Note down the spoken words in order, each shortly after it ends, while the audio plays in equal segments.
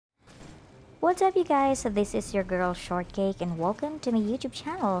What's up, you guys? So this is your girl Shortcake and welcome to my YouTube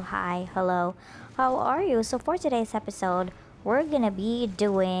channel. Hi, hello, how are you? So for today's episode, we're gonna be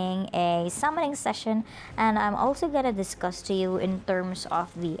doing a summoning session, and I'm also gonna discuss to you in terms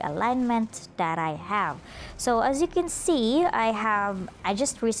of the alignment that I have. So as you can see, I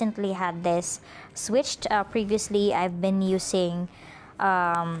just recently had this switched. Previously I've been using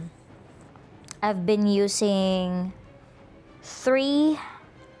 3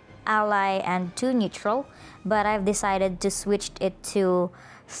 ally and 2 neutral, but I've decided to switch it to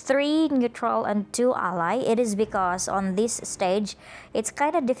 3 neutral and 2 ally. It is because on this stage it's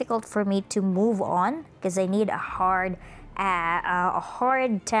kind of difficult for me to move on because I need a hard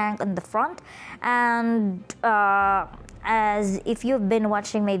tank on the front. And as if you've been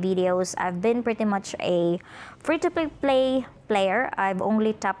watching my videos, I've been pretty much a free-to-play player. I've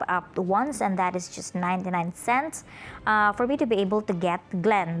only topped up once, and that is just 99 cents for me to be able to get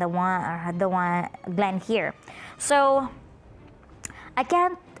Glenn, the one Glenn here. So I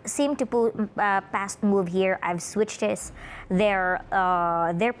can't seem to put past move here. I've switched their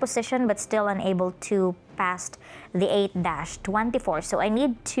position, but still unable to pass the 8-24. So I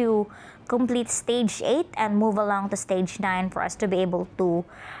need to complete stage 8 and move along to stage 9 for us to be able to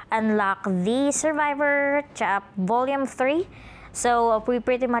unlock the Survivor Volume 3. So we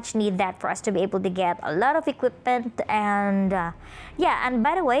pretty much need that for us to be able to get a lot of equipment. And yeah, and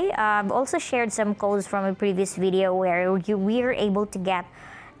by the way, I've also shared some codes from a previous video where we are able to get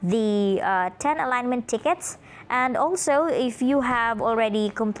the 10 alignment tickets. And also, if you have already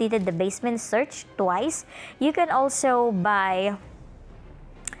completed the basement search twice, you can also buy,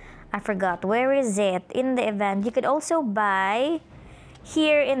 I forgot, where is it in the event, you could also buy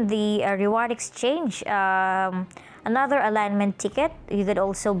here in the reward exchange another alignment ticket. You could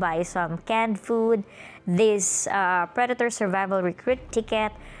also buy some canned food, this predator survival recruit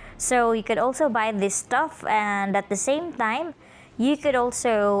ticket. So you could also buy this stuff, and at the same time you could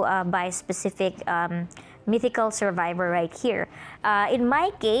also buy specific mythical survivor right here. In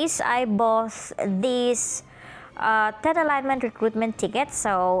my case, I bought these 10 alignment recruitment tickets,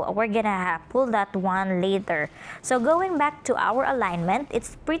 so we're gonna pull that one later. So going back to our alignment,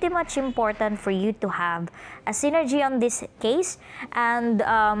 it's pretty much important for you to have a synergy on this case. And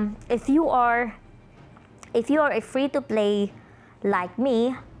if you are a free-to-play like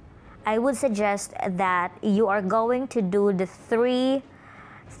me, I would suggest that you are going to do the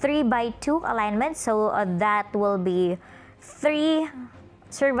 3x2 alignment. So that will be 3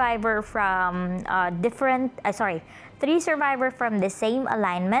 survivor from 3 survivor from the same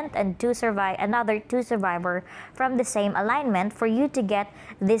alignment and another 2 survivor from the same alignment for you to get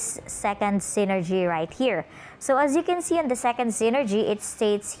this second synergy right here. So as you can see in the second synergy, it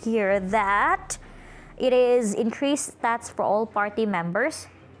states here that it is increased stats for all party members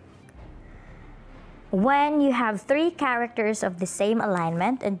when you have 3 characters of the same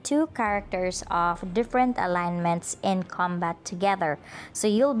alignment and 2 characters of different alignments in combat together. So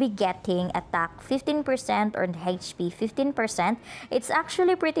you'll be getting attack 15% or HP 15%. It's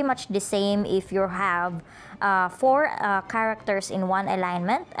actually pretty much the same if you have 4 characters in one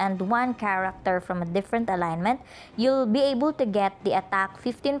alignment and 1 character from a different alignment. You'll be able to get the attack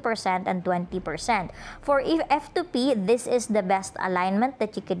 15% and 20%. For F2P, this is the best alignment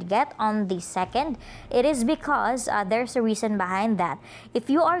that you could get on the second. It is because there's a reason behind that. If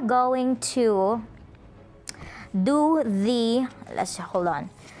you are going to do the, hold on,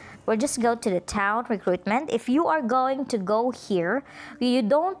 we'll just go to the town recruitment. If you are going to go here, you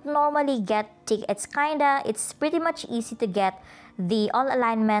don't normally get tickets. It's pretty much easy to get the all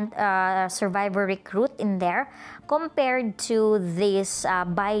alignment survivor recruit in there compared to this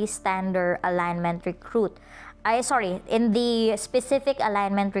bystander alignment recruit. In the specific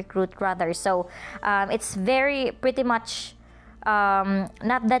alignment recruit rather. So it's pretty much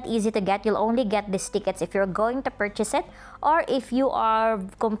not that easy to get. You'll only get these tickets if you're going to purchase it or if you are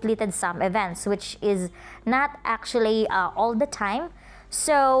completed some events, which is not actually all the time.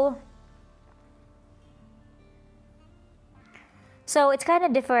 So it's kind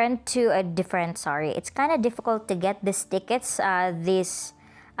of it's kind of difficult to get these tickets,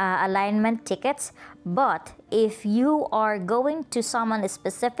 alignment tickets. But if you are going to summon a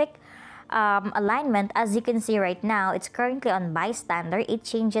specific alignment, as you can see right now, it's currently on bystander. It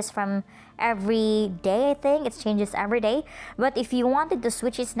changes from every day. I think it changes every day. But if you wanted to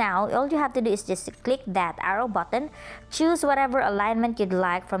switch it now, all you have to do is just click that arrow button, choose whatever alignment you'd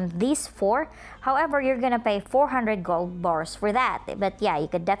like from these 4. However, you're gonna pay 400 gold bars for that. But yeah, you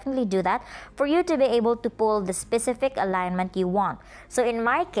could definitely do that for you to be able to pull the specific alignment you want. So in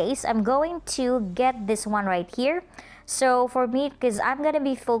my case, I'm going to get this one right here. So for me, because I'm gonna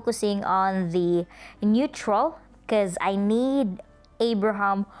be focusing on the neutral, because I need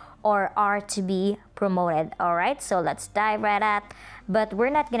Abraham or R to be promoted. All right, so let's dive right at, but we're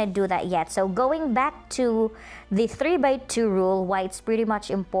not gonna do that yet. So going back to the 3x2 rule, why it's pretty much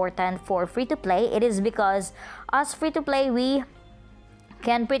important for free to play, it is because us free to play, we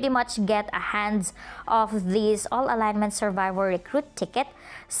can pretty much get a hands of this all alignment survivor recruit ticket.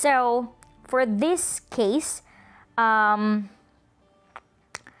 So for this case, for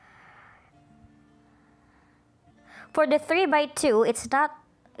the 3x2,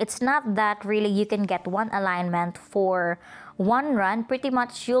 it's not that really you can get one alignment for one run. Pretty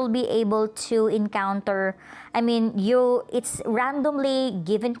much you'll be able to encounter, I mean, it's randomly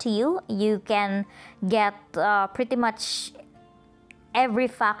given to you. You can get pretty much every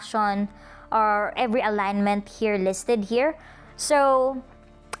faction or every alignment here listed here. So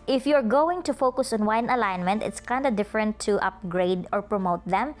if you're going to focus on one alignment, it's kind of different to upgrade or promote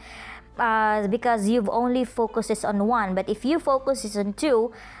them, because you've only focuses on one. But if you focuses on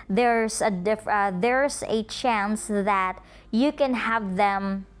two, there's a chance that you can have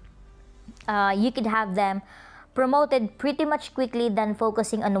them promoted pretty much quickly than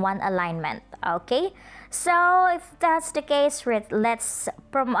focusing on one alignment. Okay, so if that's the case,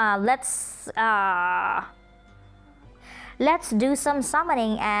 let's do some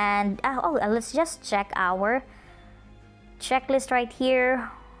summoning, and let's just check our checklist right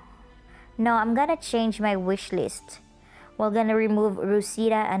here. No, I'm gonna change my wish list. We're gonna remove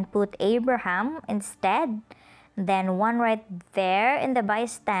Rosita and put Abraham instead. Then one right there in the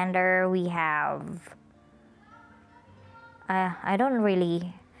bystander, we have I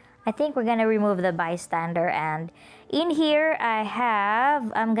think we're gonna remove the bystander, and in here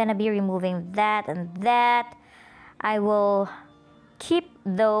I'm gonna be removing that and that. I will keep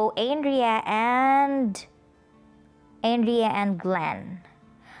though Andrea and Glenn.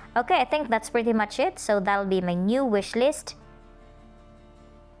 Okay, I think that's pretty much it. So that'll be my new wish list.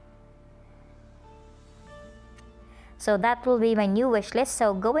 So that will be my new wish list.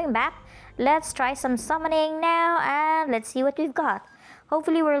 So going back, let's try some summoning now, and let's see what we've got.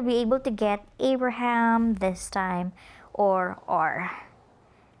 Hopefully we'll be able to get Abraham this time, or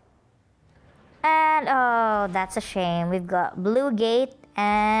and oh, that's a shame. We've got Blue Gate,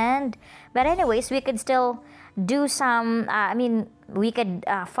 but anyways, we could still do some, we could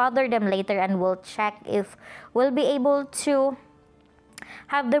further them later, and we'll check if we'll be able to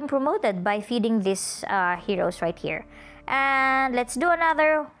have them promoted by feeding these heroes right here. And let's do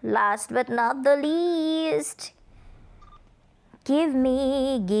another, last but not the least. Give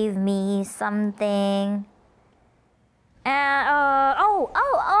me something.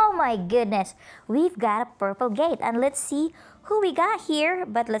 Oh my goodness, we've got a purple gate, and let's see who we got here.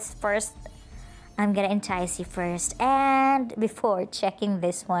 But let's first, I'm gonna entice you first, and before checking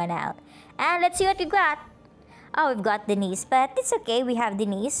this one out, and let's see what we got. Oh, we've got Denise, but it's okay, we have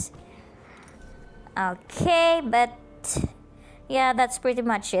Denise. Okay, but yeah, that's pretty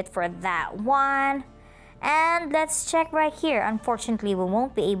much it for that one. And let's check right here. Unfortunately, we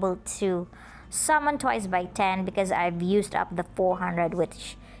won't be able to summon twice by 10 because I've used up the 400,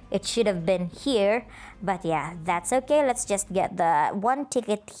 which it should have been here. But yeah, that's okay. Let's just get the one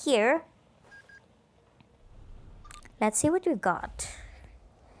ticket here. Let's see what we got.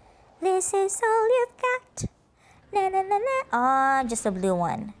 This is all you've got. Na na na na. Oh, just a blue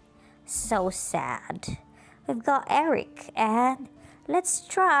one. So sad. We've got Eric, and let's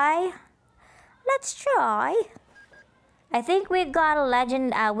try. I think we've got a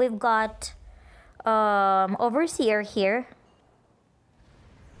legend. We've got Overseer here.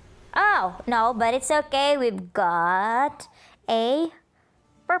 Oh no, but it's okay. We've got a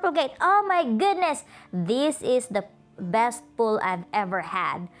purple gate. Oh my goodness, this is the best pull I've ever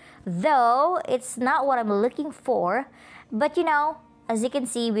had. Though it's not what I'm looking for, but you know, as you can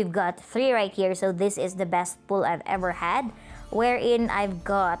see, we've got 3 right here. So this is the best pull I've ever had, wherein I've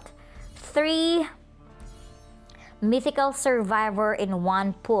got 3 mythical survivor in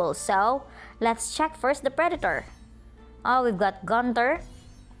one pull. So let's check first the Predator. Oh, we've got Gunter,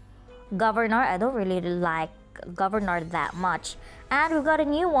 Governor. I don't really like Governor that much. And we've got a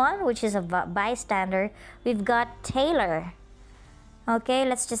new one, which is a bystander. We've got Taylor. Okay,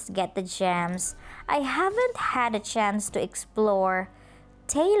 let's just get the gems. I haven't had a chance to explore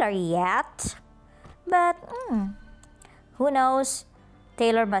Taylor yet, but who knows?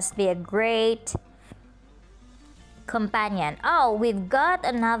 Taylor must be a great companion. Oh, we've got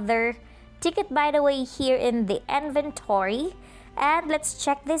another ticket, by the way, here in the inventory. And let's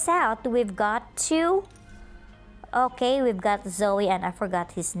check this out. We've got 2. Okay, we've got Zoe, and I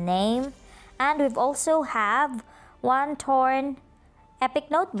forgot his name. And we've also have One torn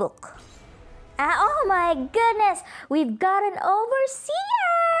epic notebook. Oh my goodness, we've got an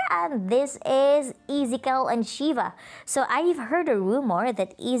overseer, and this is Ezekiel and Shiva. So I've heard a rumor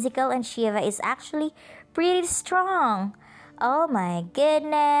that Ezekiel and Shiva is actually pretty strong. Oh my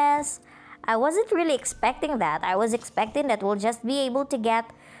goodness, I wasn't really expecting that. I was expecting that we'll just be able to get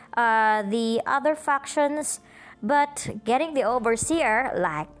the other factions, but getting the overseer,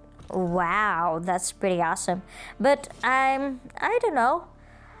 like, wow, that's pretty awesome. But I don't know.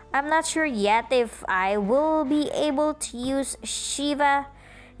 I'm not sure yet if I will be able to use Shiva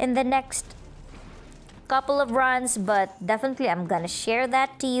in the next couple of runs, but definitely I'm gonna share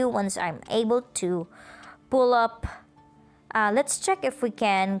that to you once I'm able to pull up. Let's check if we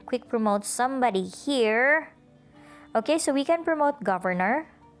can quick promote somebody here. Okay, so we can promote governor,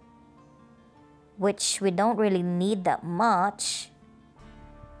 which we don't really need that much.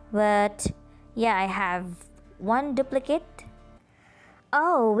 But yeah, I have one duplicate.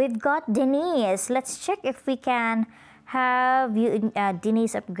 Oh, we've got Denise. Let's check if we can have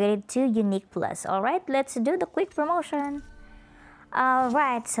Denise upgraded to Unique Plus. Alright, let's do the quick promotion.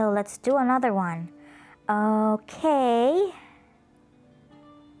 Alright, so let's do another one. Okay.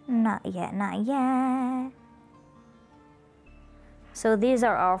 Not yet, not yet. So these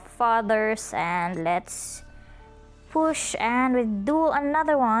are our fathers, and let's push and we do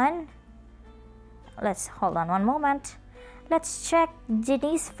another one. Let's hold on one moment. Let's check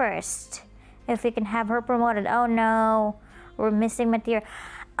Denise first, if we can have her promoted. Oh no, we're missing material.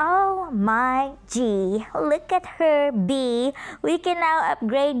 Oh my G, look at her B. We can now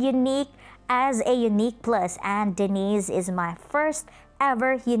upgrade Unique as a Unique Plus, and Denise is my first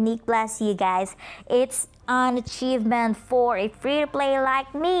ever Unique Plus, you guys. It's an achievement for a free-to-play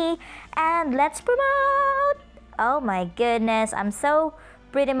like me, and let's promote. Oh my goodness, I'm so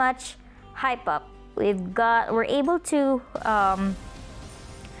pretty much hype up. We're able to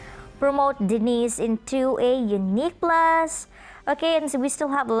promote Denise into a Unique Plus. Okay, and so we still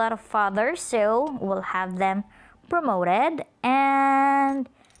have a lot of fathers, so we'll have them promoted. And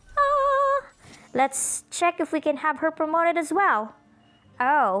let's check if we can have her promoted as well.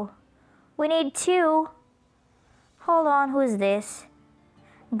 Oh, we need two. Hold on, who's this?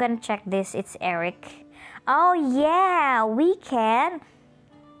 I'm gonna check this. It's Eric. Oh yeah, we can.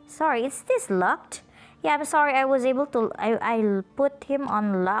 Sorry, is this locked? Yeah, I'm sorry, I was able to, I put him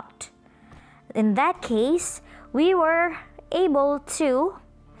on locked. In that case, we were able to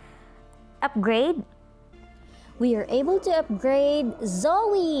upgrade. We are able to upgrade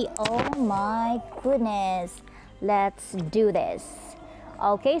Zoe. Oh my goodness. Let's do this.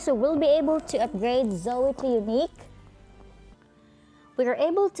 Okay, so we'll be able to upgrade Zoe to Unique. We are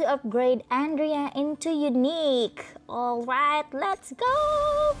able to upgrade Andrea into Unique. All right, let's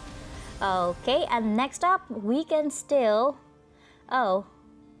go. Okay, and next up, we can still... Oh,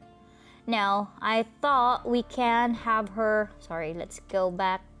 no, I thought we can have her... Sorry, let's go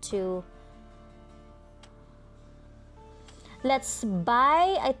back to... Let's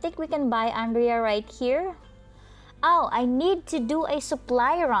buy... I think we can buy Andrea right here. Oh, I need to do a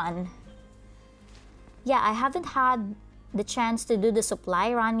supply run. Yeah, I haven't had the chance to do the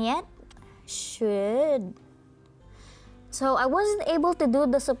supply run yet. Should. So I wasn't able to do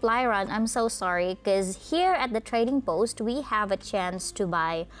the supply run. I'm so sorry, because here at the trading post, we have a chance to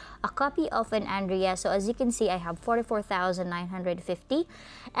buy a copy of an Andrea. So as you can see, I have 44,950,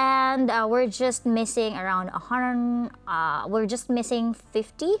 and we're just missing around 100. We're just missing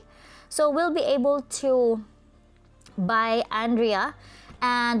 50. So we'll be able to buy Andrea,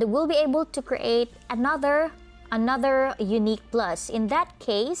 and we'll be able to create another Unique Plus. In that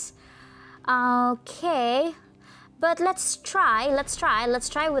case, okay. But let's try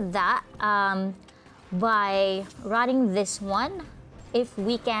with that by running this one. If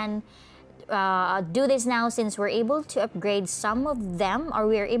we can do this now, since we're able to upgrade some of them, or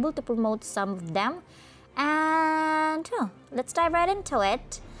we're able to promote some of them. And let's dive right into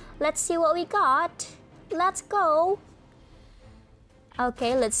it. Let's see what we got. Let's go.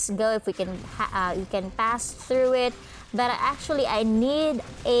 Okay, let's go. If we can pass through it. But actually, I need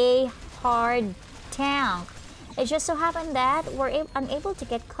a hard tank. It just so happened that we're unable to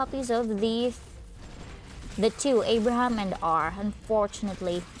get copies of the two, Abraham and R,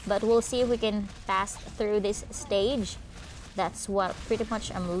 unfortunately. But we'll see if we can pass through this stage. That's what pretty much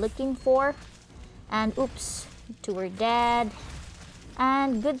I'm looking for. And oops, two were dead.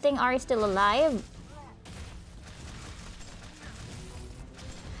 And good thing R is still alive.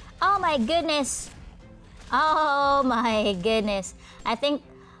 Oh my goodness. Oh my goodness. I think...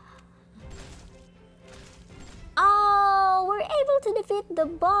 Oh So we're able to defeat the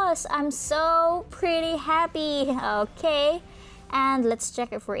boss. I'm so pretty happy. Okay, and let's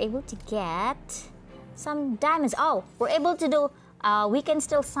check if we're able to get some diamonds. Oh, we're able to do, we can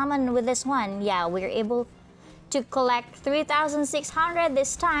still summon with this one. Yeah, we're able to collect 3,600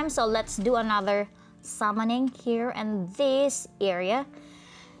 this time. So let's do another summoning here in this area.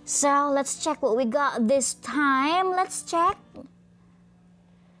 So let's check what we got this time. Let's check.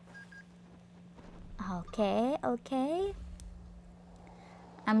 Okay, okay.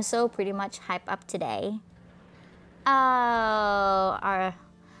 I'm so pretty much hyped up today. Oh,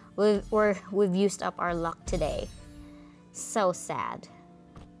 we've used up our luck today. So sad.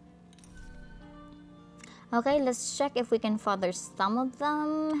 Okay, let's check if we can further some of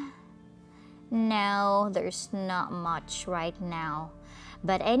them. No, there's not much right now.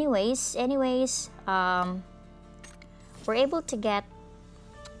 But anyways, we're able to get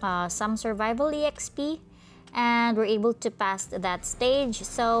some survival EXP, and we're able to pass that stage.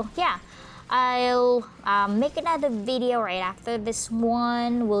 So yeah, I'll make another video right after this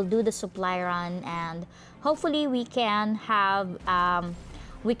one. We'll do the supply run, and hopefully we can have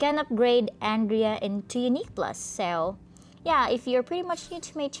we can upgrade Andrea into Unique Plus. So yeah, if you're pretty much new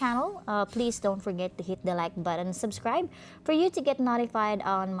to my channel, please don't forget to hit the like button and subscribe for you to get notified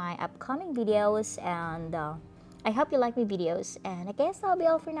on my upcoming videos. And I hope you like my videos, and I guess that'll be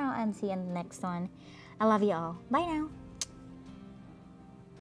all for now, and see you in the next one. I love you all. Bye now.